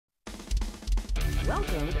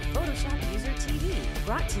Welcome to PhotoshopUser TV,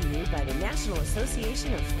 brought to you by the National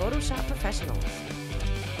Association of Photoshop Professionals.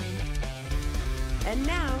 And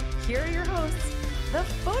now, here are your hosts, the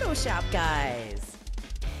Photoshop guys.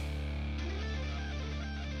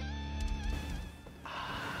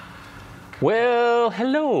 Well,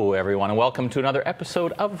 hello everyone, and welcome to another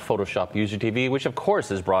episode of PhotoshopUser TV, which of course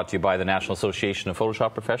is brought to you by the National Association of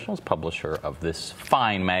Photoshop Professionals, publisher of this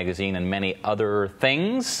fine magazine and many other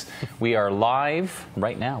things. We are live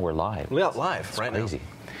right now. We're live. We are live right now. Crazy.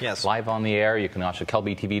 Yes. Live on the air. You can watch at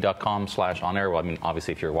kelbytv.com/on-air. Well, I mean,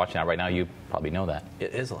 obviously, if you're watching that right now, you probably know that.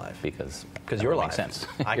 It is live. Because you're live. Makes sense.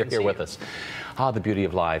 You're here with us. Ah, the beauty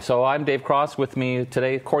of live. So I'm Dave Cross. With me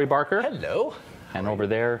today, Corey Barker. Hello. And over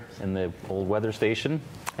there in the old weather station.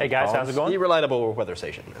 Hey guys, how's it going? The reliable weather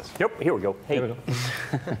station. Yes. Yep, here we go. Hey. Here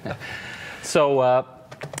we go. So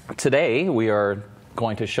today we are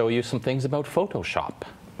going to show you some things about Photoshop.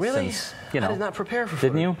 Really? Since, I did not prepare for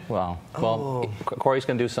Didn't you? Well, Corey's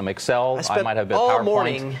going to do some Excel. I spent might have a bit all PowerPoint.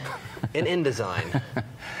 morning in InDesign,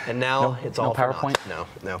 and now it's all no for PowerPoint. naught.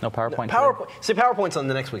 No PowerPoint. PowerPoint. See, PowerPoint's on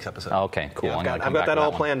the next week's episode. Okay, cool. Yeah, I've I've got that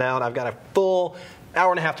all planned out. I've got a full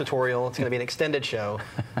hour-and-a-half tutorial. It's going to be an extended show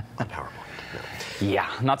on PowerPoint. No. Yeah,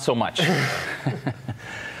 not so much.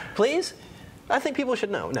 Please? I think people should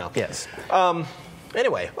know. No. Yes.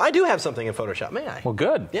 Anyway, I do have something in Photoshop. May I? Well,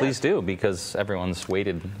 good. Yeah. Please do, because everyone's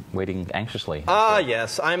waiting anxiously.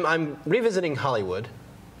 Yes. I'm revisiting Hollywood.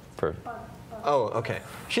 For Oh, okay.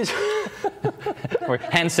 She's or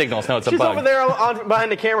hand signals. No, it's a she's bug. over there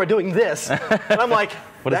behind the camera doing this, and I'm like,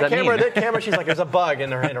 What does that camera, mean? that camera. She's like, there's a bug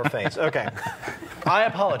in her face. Okay, I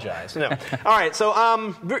apologize. No. All right. So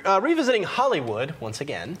revisiting Hollywood once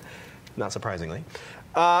again, not surprisingly.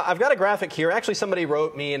 I've got a graphic here. Actually, somebody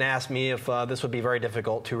wrote me and asked me if this would be very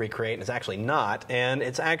difficult to recreate, and it's actually not. And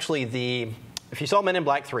it's actually if you saw Men in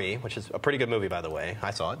Black 3, which is a pretty good movie, by the way.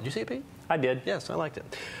 I saw it. Did you see it, Pete? I did. Yes, I liked it.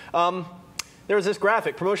 There was this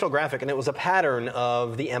graphic, promotional graphic, and it was a pattern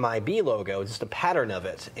of the MIB logo, just a pattern of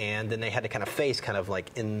it, and then they had to kind of face kind of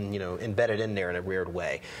like embedded in there in a weird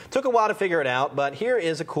way. Took a while to figure it out, but here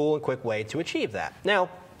is a cool and quick way to achieve that. Now,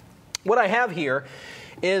 what I have here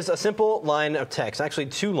is a simple line of text, actually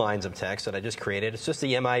 2 lines of text that I just created. It's just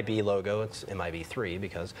the MIB logo. It's MIB 3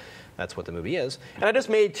 because that's what the movie is. And I just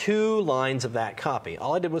made 2 lines of that copy.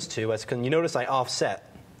 All I did was 2. As you notice, I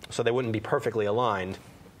offset so they wouldn't be perfectly aligned.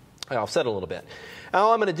 I offset a little bit. And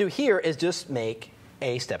all I'm going to do here is just make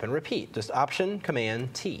a step and repeat. Just Option,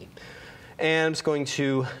 Command, T. And I'm just going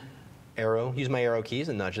to use my arrow keys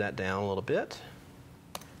and nudge that down a little bit.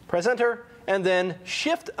 Press Enter, and then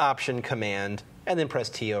Shift, Option, Command, and then press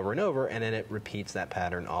T over and over, and then it repeats that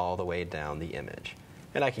pattern all the way down the image.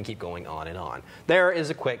 And I can keep going on and on. There is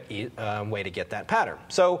a quick way to get that pattern.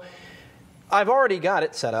 So I've already got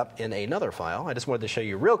it set up in another file. I just wanted to show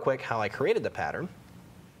you real quick how I created the pattern.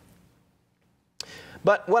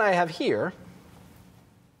 But what I have here,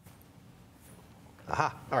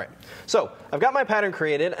 all right. So I've got my pattern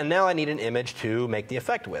created, and now I need an image to make the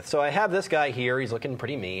effect with. So I have this guy here. He's looking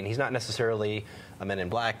pretty mean. He's not necessarily a Men in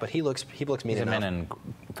Black, but he looks mean enough. He's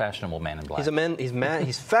a fashionable Man in Black.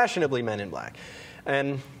 He's fashionably Men in Black,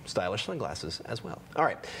 and stylish sunglasses as well. All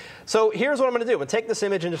right. So here's what I'm going to do. I'm going to take this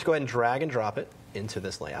image and just go ahead and drag and drop it into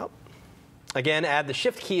this layout. Again, add the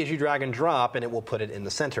Shift key as you drag and drop, and it will put it in the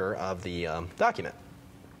center of the document.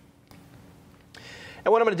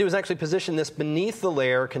 And what I'm going to do is actually position this beneath the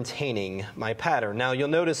layer containing my pattern. Now, you'll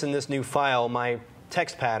notice in this new file, my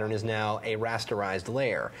text pattern is now a rasterized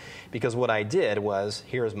layer. Because what I did was,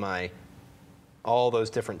 here's all those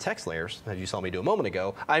different text layers, as you saw me do a moment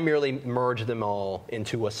ago. I merely merged them all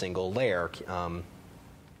into a single layer,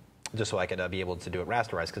 just so I could be able to do it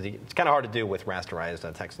rasterized, because it's kind of hard to do with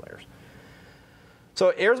rasterized text layers.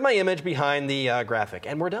 So here's my image behind the graphic,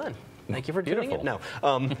 and we're done. Thank you for doing it. No.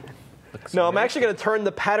 No, I'm actually going to turn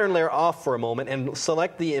the pattern layer off for a moment and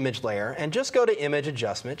select the image layer and just go to Image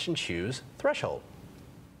Adjustment and choose Threshold,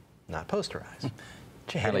 not Posterize.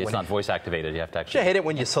 Apparently it's not voice activated. You have to actually. I hate it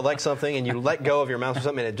when you select something and you let go of your mouse or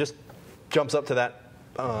something and it just jumps up to that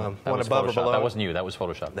one above Photoshop. or below. That wasn't you. That was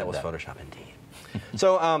Photoshop. That was Photoshop indeed.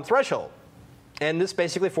 So Threshold. And this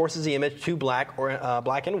basically forces the image to black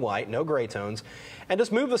and white, no gray tones. And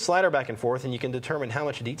just move the slider back and forth and you can determine how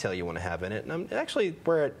much detail you want to have in it. And actually,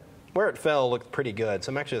 where it fell looked pretty good,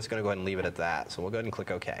 so I'm actually just going to go ahead and leave it at that. So we'll go ahead and click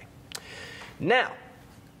OK. Now,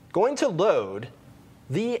 going to load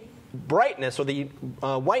the brightness or the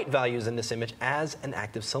white values in this image as an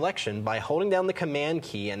active selection by holding down the Command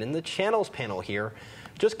key, and in the Channels panel here,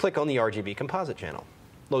 just click on the RGB Composite channel.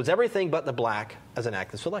 Loads everything but the black as an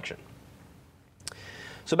active selection.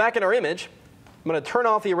 So back in our image, I'm going to turn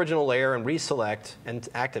off the original layer and reselect and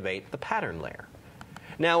activate the pattern layer.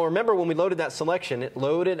 Now remember, when we loaded that selection, it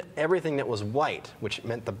loaded everything that was white, which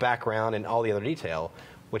meant the background and all the other detail,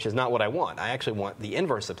 which is not what I want. I actually want the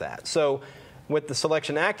inverse of that. So with the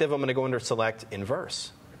selection active, I'm going to go under Select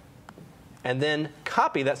Inverse, and then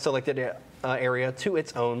copy that selected area to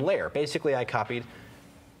its own layer. Basically, I copied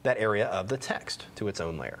that area of the text to its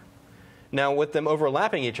own layer. Now, with them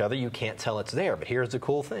overlapping each other, you can't tell it's there, but here's the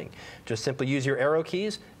cool thing. Just simply use your arrow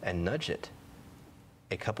keys and nudge it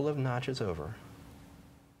a couple of notches over.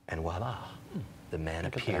 And voila, the man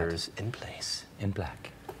appears in place. In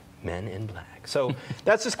black. Men in black. So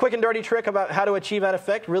that's this quick and dirty trick about how to achieve that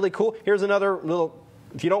effect. Really cool. Here's another little,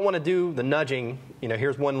 if you don't want to do the nudging,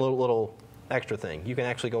 here's one little extra thing. You can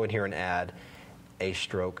actually go in here and add a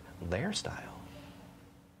stroke layer style.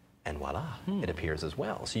 And voila, it appears as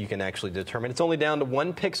well. So you can actually determine, it's only down to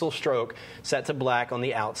 1 pixel stroke set to black on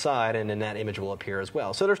the outside, and then that image will appear as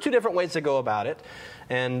well. So there's 2 different ways to go about it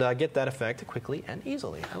and get that effect quickly and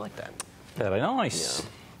easily. I like that. Very nice.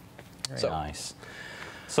 Yeah. Very nice.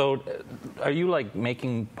 So, are you like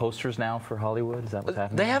making posters now for Hollywood? Is that what's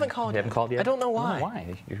happening? They haven't called yet. Haven't called yet? I don't know why. I don't know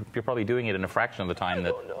why. You're probably doing it in a fraction of the time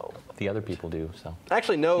that the other people do. So I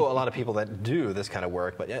actually know a lot of people that do this kind of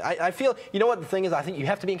work, but I feel, you know what the thing is? I think you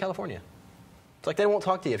have to be in California. It's like they won't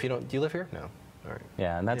talk to you if you don't. Do you live here? No. All right.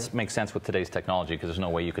 Yeah, and that makes sense with today's technology because there's no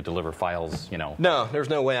way you could deliver files, No, there's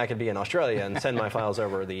no way I could be in Australia and send my files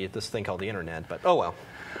over this thing called the internet. But oh well.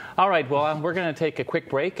 All right. Well, we're going to take a quick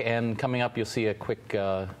break, and coming up, you'll see a quick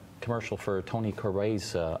commercial for Tony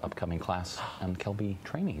Corbet's upcoming class on Kelby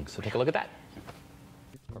training. So take a look at that.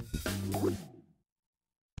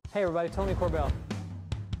 Hey everybody, Tony Corbell.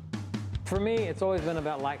 For me, it's always been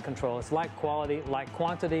about light control. It's light quality, light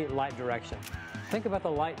quantity, light direction. Think about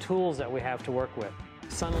the light tools that we have to work with.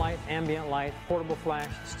 Sunlight, ambient light, portable flash,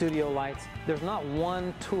 studio lights. There's not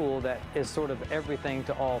one tool that is sort of everything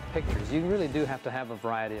to all pictures. You really do have to have a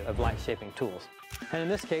variety of light shaping tools. And in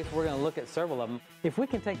this case, we're going to look at several of them. If we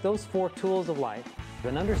can take those 4 tools of light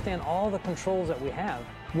and understand all the controls that we have,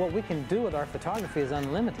 what we can do with our photography is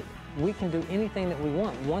unlimited. We can do anything that we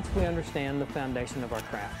want once we understand the foundation of our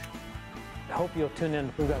craft. I hope you'll tune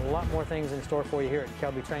in. We've got a lot more things in store for you here at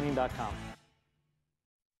KelbyTraining.com.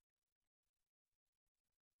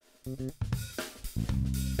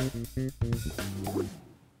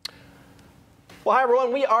 Well, hi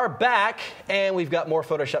everyone, we are back, and we've got more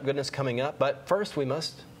Photoshop goodness coming up. But first, we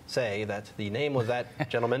must say that the name was that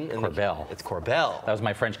gentleman. Corbell. It's Corbell. That was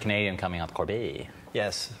my French Canadian coming out, Corbet.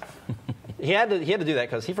 Yes. He had to do that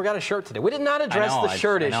because he forgot his shirt today. We did not address the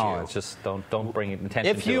shirt issue. No, it's just don't bring attention to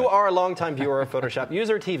it. If you are a longtime viewer of Photoshop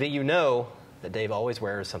User TV, you know that Dave always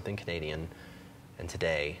wears something Canadian, and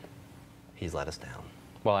today he's let us down.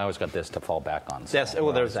 Well, I always got this to fall back on. So yes,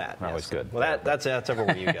 well, there's that. Always good. Well, that's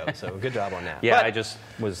everywhere you go, so good job on that. Yeah, but I just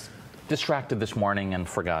was distracted this morning and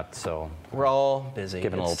forgot, so we're all busy.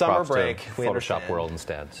 Giving a little summer props break. to We Photoshop understand. World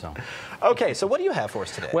instead. So. Okay, so what do you have for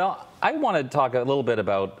us today? Well, I want to talk a little bit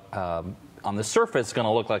about, on the surface, it's going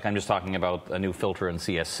to look like I'm just talking about a new filter in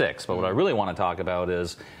CS6, but what I really want to talk about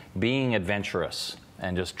is being adventurous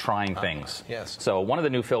and just trying things. Yes. So one of the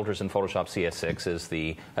new filters in Photoshop CS6 is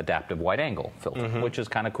the adaptive wide angle filter, which is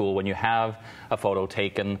kind of cool when you have a photo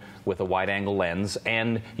taken with a wide angle lens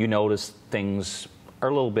and you notice things are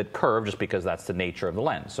a little bit curved just because that's the nature of the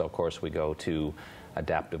lens. So of course we go to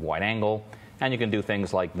adaptive wide angle, and you can do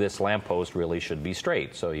things like this lamppost really should be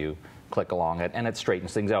straight. So you click along it and it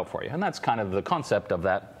straightens things out for you. And that's kind of the concept of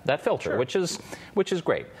that filter, which is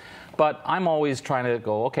great. But I'm always trying to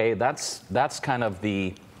go, okay, that's kind of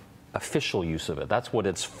the official use of it. That's what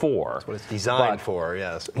it's for. That's what it's designed for,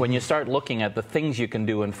 yes. When you start looking at the things you can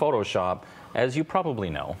do in Photoshop, as you probably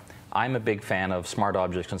know, I'm a big fan of smart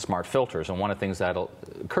objects and smart filters, and one of the things that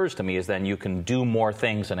occurs to me is then you can do more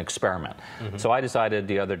things and experiment. So I decided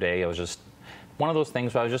the other day, one of those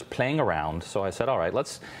things where I was just playing around, so I said, all right,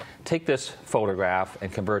 let's take this photograph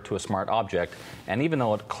and convert it to a smart object, and even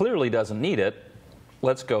though it clearly doesn't need it,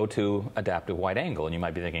 let's go to adaptive wide angle. And you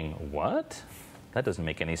might be thinking, what? That doesn't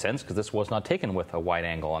make any sense because this was not taken with a wide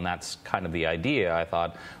angle, and that's kind of the idea. I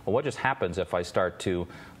thought, well, what just happens if I start to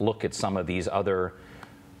look at some of these other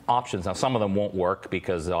options? Now, some of them won't work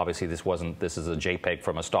because obviously this is a JPEG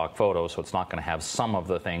from a stock photo, so it's not going to have some of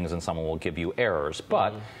the things, and some will give you errors.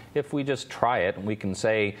 But if we just try it, we can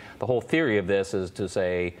say the whole theory of this is to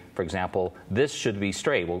say, for example, this should be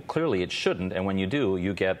straight. Well, clearly it shouldn't, and when you do,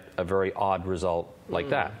 you get a very odd result like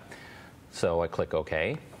that. So I click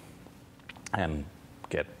OK, and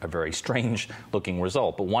get a very strange looking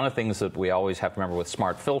result. But one of the things that we always have to remember with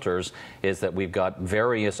smart filters is that we've got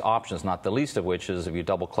various options, not the least of which is if you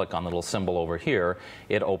double click on the little symbol over here,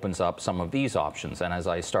 it opens up some of these options. And as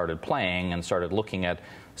I started playing and started looking at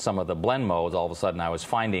some of the blend modes, all of a sudden I was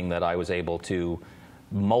finding that I was able to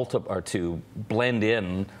blend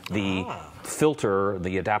in the filter,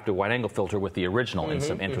 the adaptive wide angle filter with the original in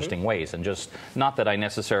some interesting ways. And just, not that I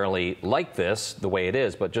necessarily like this the way it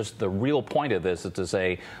is, but just the real point of this is to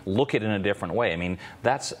say, look at it in a different way. I mean,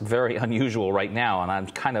 that's very unusual right now, and I'm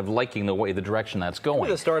kind of liking the direction that's going.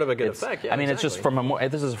 The start of a good effect, yeah, I mean, exactly. it's just from a more,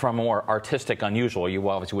 this is from a more artistic, unusual. You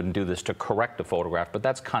obviously wouldn't do this to correct a photograph, but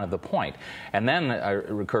that's kind of the point. And then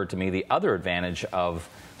it occurred to me the other advantage of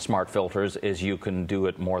smart filters is you can do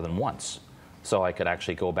it more than once. So I could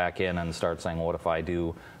actually go back in and start saying, well, what if I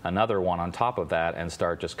do another one on top of that and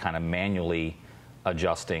start just kind of manually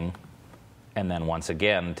adjusting, and then once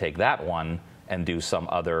again take that one and do some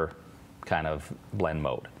other kind of blend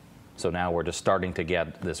mode. So now we're just starting to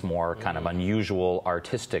get this more kind of unusual,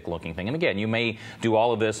 artistic looking thing. And again, you may do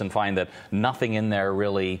all of this and find that nothing in there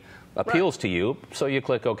really appeals to you, so you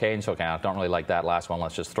click OK, and so okay, I don't really like that last one,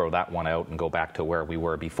 let's just throw that one out and go back to where we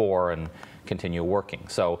were before and continue working.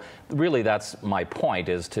 So really that's my point,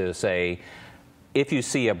 is to say, if you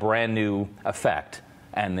see a brand new effect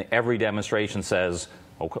and every demonstration says,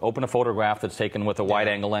 open a photograph that's taken with a wide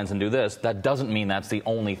angle lens and do this, that doesn't mean that's the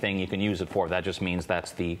only thing you can use it for. That just means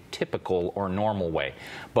that's the typical or normal way.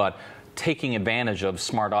 But taking advantage of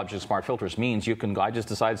smart objects, smart filters means you can, I just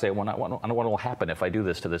decided to say, well, I wonder what will happen if I do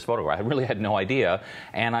this to this photograph. I really had no idea,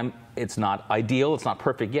 and it's not ideal, it's not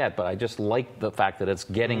perfect yet, but I just like the fact that it's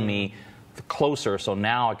getting me closer, so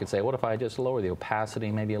now I could say, what if I just lower the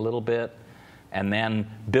opacity maybe a little bit, and then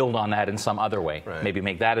build on that in some other way. Right. Maybe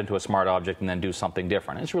make that into a smart object and then do something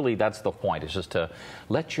different. It's really, that's the point. It's just to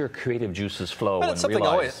let your creative juices flow and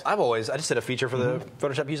realize. I just did a feature for the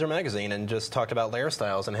Photoshop User magazine and just talked about layer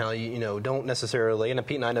styles and how you don't necessarily, and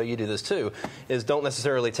Pete and I know you do this too, is don't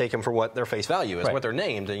necessarily take them for what their face value is, what they're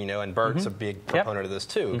named, and Bert's a big proponent of this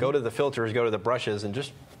too. Go to the filters, go to the brushes, and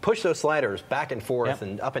just push those sliders back and forth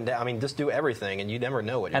and up and down. I mean, just do everything, and you never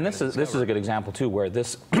know what you're going to discover. This is a good example too, where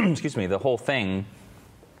this, excuse me, the whole thing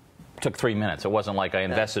took 3 minutes. It wasn't like I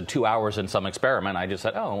invested 2 hours in some experiment. I just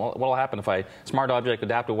said, oh, well, what will happen if I smart object,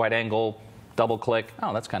 adaptive wide angle, double click?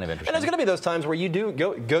 Oh, that's kind of interesting. And there's going to be those times where you do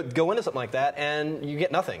go into something like that and you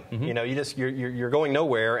get nothing. You're going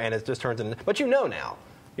nowhere, and it just turns into. But you know now.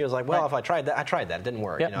 He was like, well, if I tried that, it didn't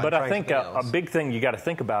work. Yeah, but I think a big thing you got to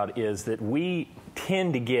think about is that we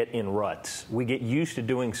tend to get in ruts. We get used to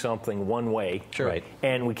doing something one way,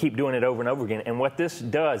 and we keep doing it over and over again. And what this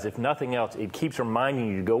does, if nothing else, it keeps reminding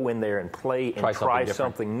you to go in there and play and try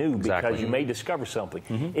something new, because you may discover something.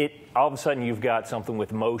 All of a sudden, you've got something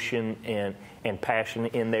with motion and passion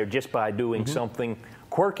in there just by doing something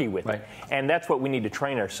quirky with it. And that's what we need to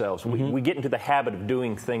train ourselves. We get into the habit of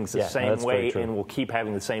doing things the same way, and we'll keep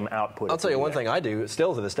having the same output. I'll tell you one thing I do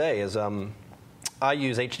still to this day is I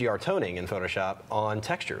use HDR toning in Photoshop on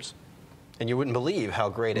textures. And you wouldn't believe how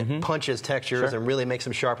great it punches textures and really makes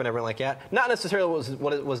them sharp and everything like that. Not necessarily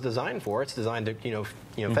what it was designed for. It's designed to fake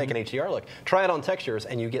an HDR look. Try it on textures,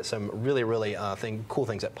 and you get some really cool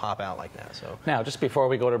things that pop out like that. So now, just before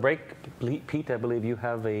we go to break, Pete, I believe you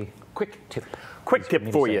have a quick tip. Quick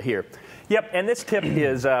tip for you here. Yep, and this tip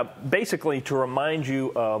is basically to remind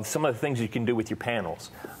you of some of the things you can do with your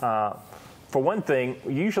panels. For one thing,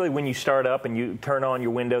 usually when you start up and you turn on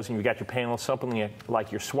your windows and you've got your panels, something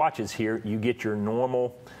like your swatches here, you get your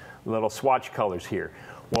normal little swatch colors here.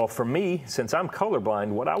 Well, for me, since I'm colorblind,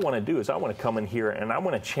 what I want to do is I want to come in here and I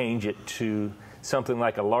want to change it to something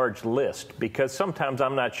like a large list, because sometimes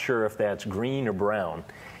I'm not sure if that's green or brown.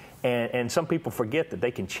 And some people forget that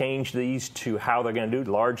they can change these to how they're going to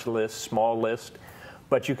do large list, small list.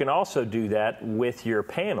 But you can also do that with your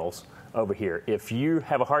panels over here. If you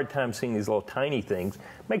have a hard time seeing these little tiny things,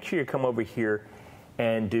 make sure you come over here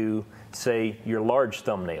and do, say, your large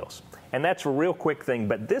thumbnails. And that's a real quick thing,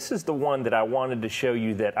 but this is the one that I wanted to show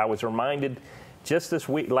you that I was reminded just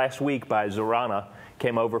last week by Zorana,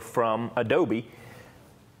 came over from Adobe.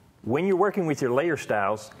 When you're working with your layer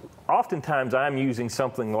styles, oftentimes I'm using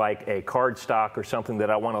something like a cardstock or something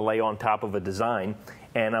that I want to lay on top of a design,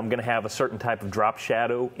 and I'm going to have a certain type of drop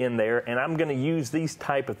shadow in there, and I'm going to use these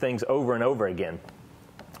type of things over and over again.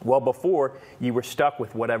 Well, before, you were stuck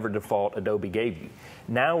with whatever default Adobe gave you.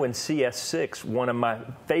 Now in CS6, one of my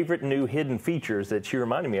favorite new hidden features that she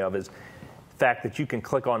reminded me of is the fact that you can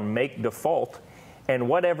click on Make Default, and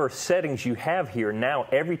whatever settings you have here, now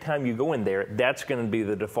every time you go in there, that's going to be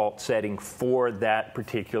the default setting for that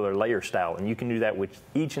particular layer style, and you can do that with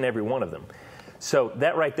each and every one of them. So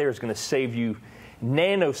that right there is going to save you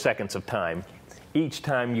nanoseconds of time each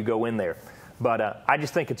time you go in there. But I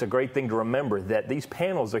just think it's a great thing to remember that these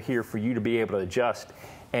panels are here for you to be able to adjust.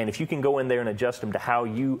 And if you can go in there and adjust them to how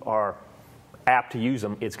you are apt to use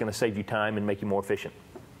them, it's going to save you time and make you more efficient.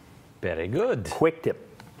 Very good. Quick tip.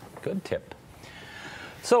 Good tip.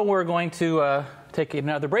 So we're going to take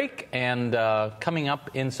another break, and coming up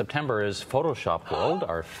in September is Photoshop World,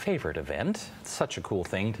 our favorite event. It's such a cool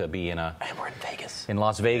thing to be in And we're in Vegas. in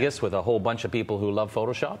Las Vegas with a whole bunch of people who love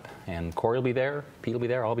Photoshop. And Corey will be there, Pete will be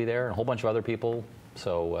there, I'll be there, and a whole bunch of other people.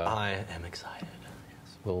 So I am excited.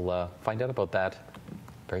 Yes. we'll find out about that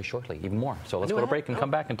very shortly, even more. So let's go to break and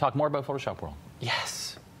come back and talk more about Photoshop World.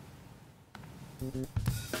 Yes.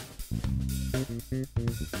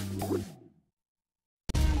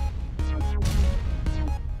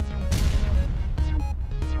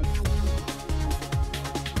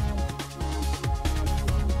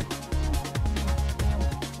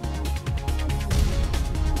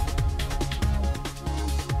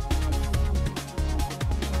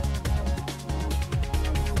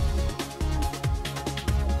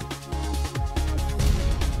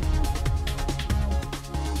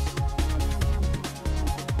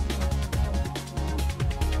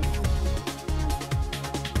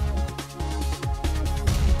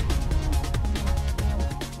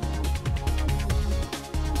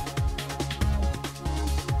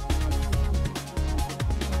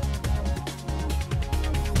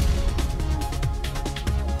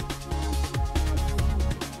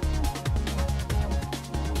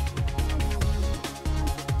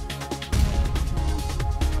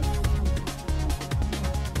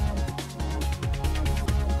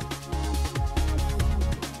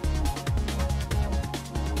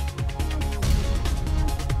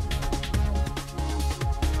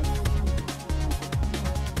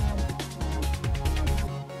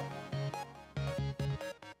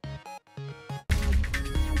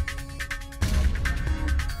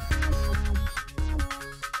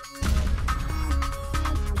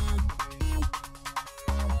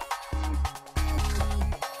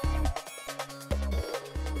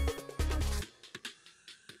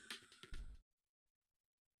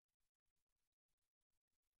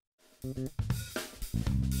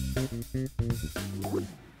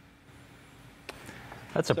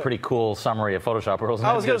 That's a pretty cool summary of Photoshop World, isn't it?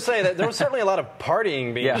 I was going to say that there was certainly a lot of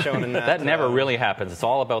partying being shown in that. That never really happens. It's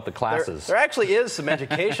all about the classes. There actually is some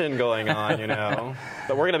education going on, you know.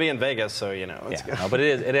 But we're going to be in Vegas, so, you know. It's Yeah, no, but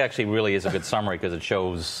it actually really is a good summary because it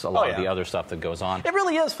shows a lot of the other stuff that goes on. It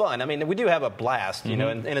really is fun. I mean, we do have a blast, you know,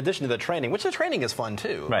 in addition to the training, which the training is fun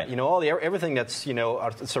too. Right. You know, everything that's, you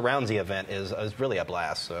know, surrounds the event is really a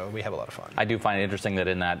blast. So we have a lot of fun. I do find it interesting that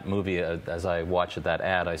in that movie, as I watch that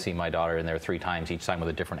ad, I see my daughter in there 3 times, each time with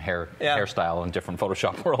a different hairstyle and different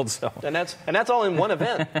Photoshop World. So. And that's all in one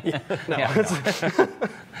event. No.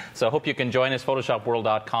 So I hope you can join us,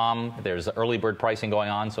 PhotoshopWorld.com. There's early bird pricing going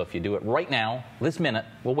on, so if you do it right now, this minute,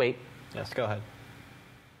 we'll wait. Yes, go ahead.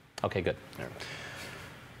 Okay, good.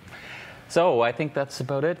 So I think that's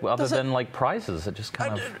about it, other than like prizes. It just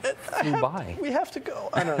kind of flew by. We have to go.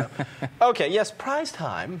 I don't know. Okay, yes, prize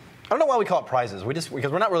time. I don't know why we call it prizes.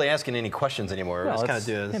 Because we're not really asking any questions anymore. Well, we just kind of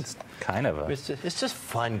do it's kind of a... It's just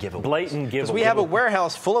fun giveaways. Blatant giveaways. Because we have a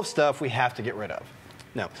warehouse full of stuff we have to get rid of.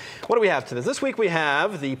 Now, what do we have today? This week we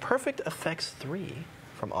have the Perfect Effects 3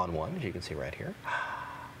 from On One, as you can see right here.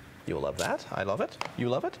 You'll love that. I love it. You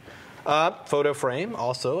love it. Photo Frame,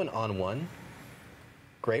 also an On One.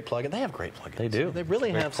 Great plugin. They have great plugins. They do. They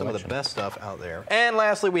really have some of the best stuff out there. And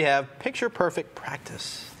lastly, we have Picture Perfect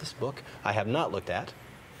Practice. This book I have not looked at.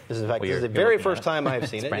 This is, in fact, this is the very first time I've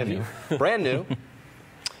seen it. Brand new. Brand new.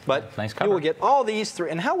 But nice cover. you will get all these three.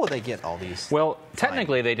 And how will they get all these? Well,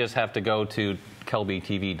 technically, they just have to go to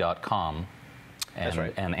kelbytv.com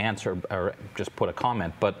and answer or just put a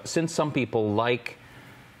comment. But since some people like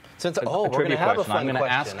Since a we're going trivia to have question, a fun I'm going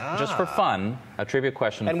to ask question. just for fun a trivia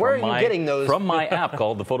question. And from where are you getting those? From my app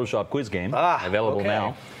called the Photoshop Quiz Game, available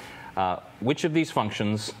okay. now. Which of these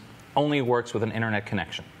functions only works with an internet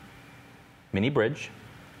connection? Mini Bridge,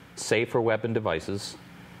 Save for Web and Devices,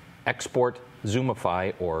 Export,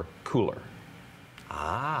 Zoomify, or Cooler?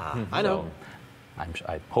 I know.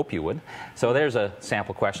 I hope you would. So there's a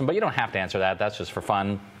sample question, but you don't have to answer that. That's just for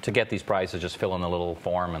fun. To get these prizes, just fill in a little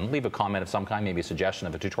form and leave a comment of some kind, maybe a suggestion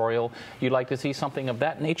of a tutorial you'd like to see, something of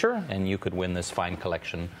that nature, and you could win this fine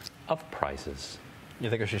collection of prizes.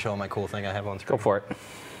 You think I should show them my cool thing I have on screen? Go for it.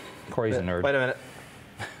 Corey's a nerd. Wait a minute.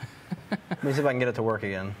 Let me see if I can get it to work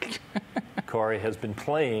again. Corey has been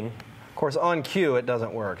playing. Of course, on cue, it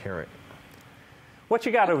doesn't work. Here. What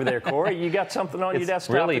you got over there, Corey? You got something on your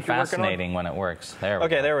desktop? Really that you're working on? fascinating when it works. There we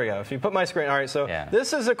Okay, go. there we go. If you put my screen, all right. So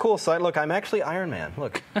this is a cool site. Look, I'm actually Iron Man.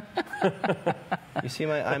 Look, you see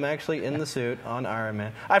I'm actually in the suit on Iron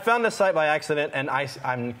Man. I found this site by accident, and I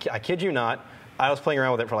kid you not, I was playing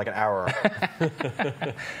around with it for like an hour.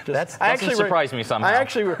 That doesn't surprise me somehow. I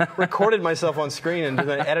actually recorded myself on screen and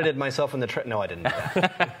then edited myself in the no, I didn't do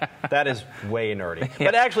that. That is way nerdy.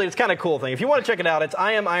 But actually, it's kind of a cool thing. If you want to check it out, it's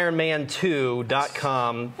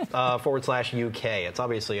IamIronman2.com/UK. It's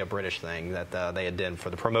obviously a British thing that they had done for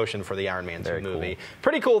the promotion for the Iron Man 2 movie. Cool.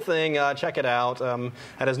 Pretty cool thing. Check it out.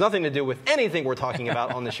 That has nothing to do with anything we're talking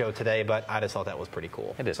about on the show today, but I just thought that was pretty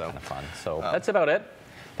cool. It is kind of fun. So that's about it.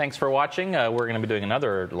 Thanks for watching. We're going to be doing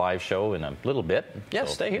another live show in a little bit. Yes,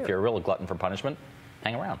 so stay here. If you're a real glutton for punishment,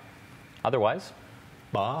 hang around. Otherwise,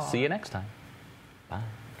 bye. See you next time. Bye.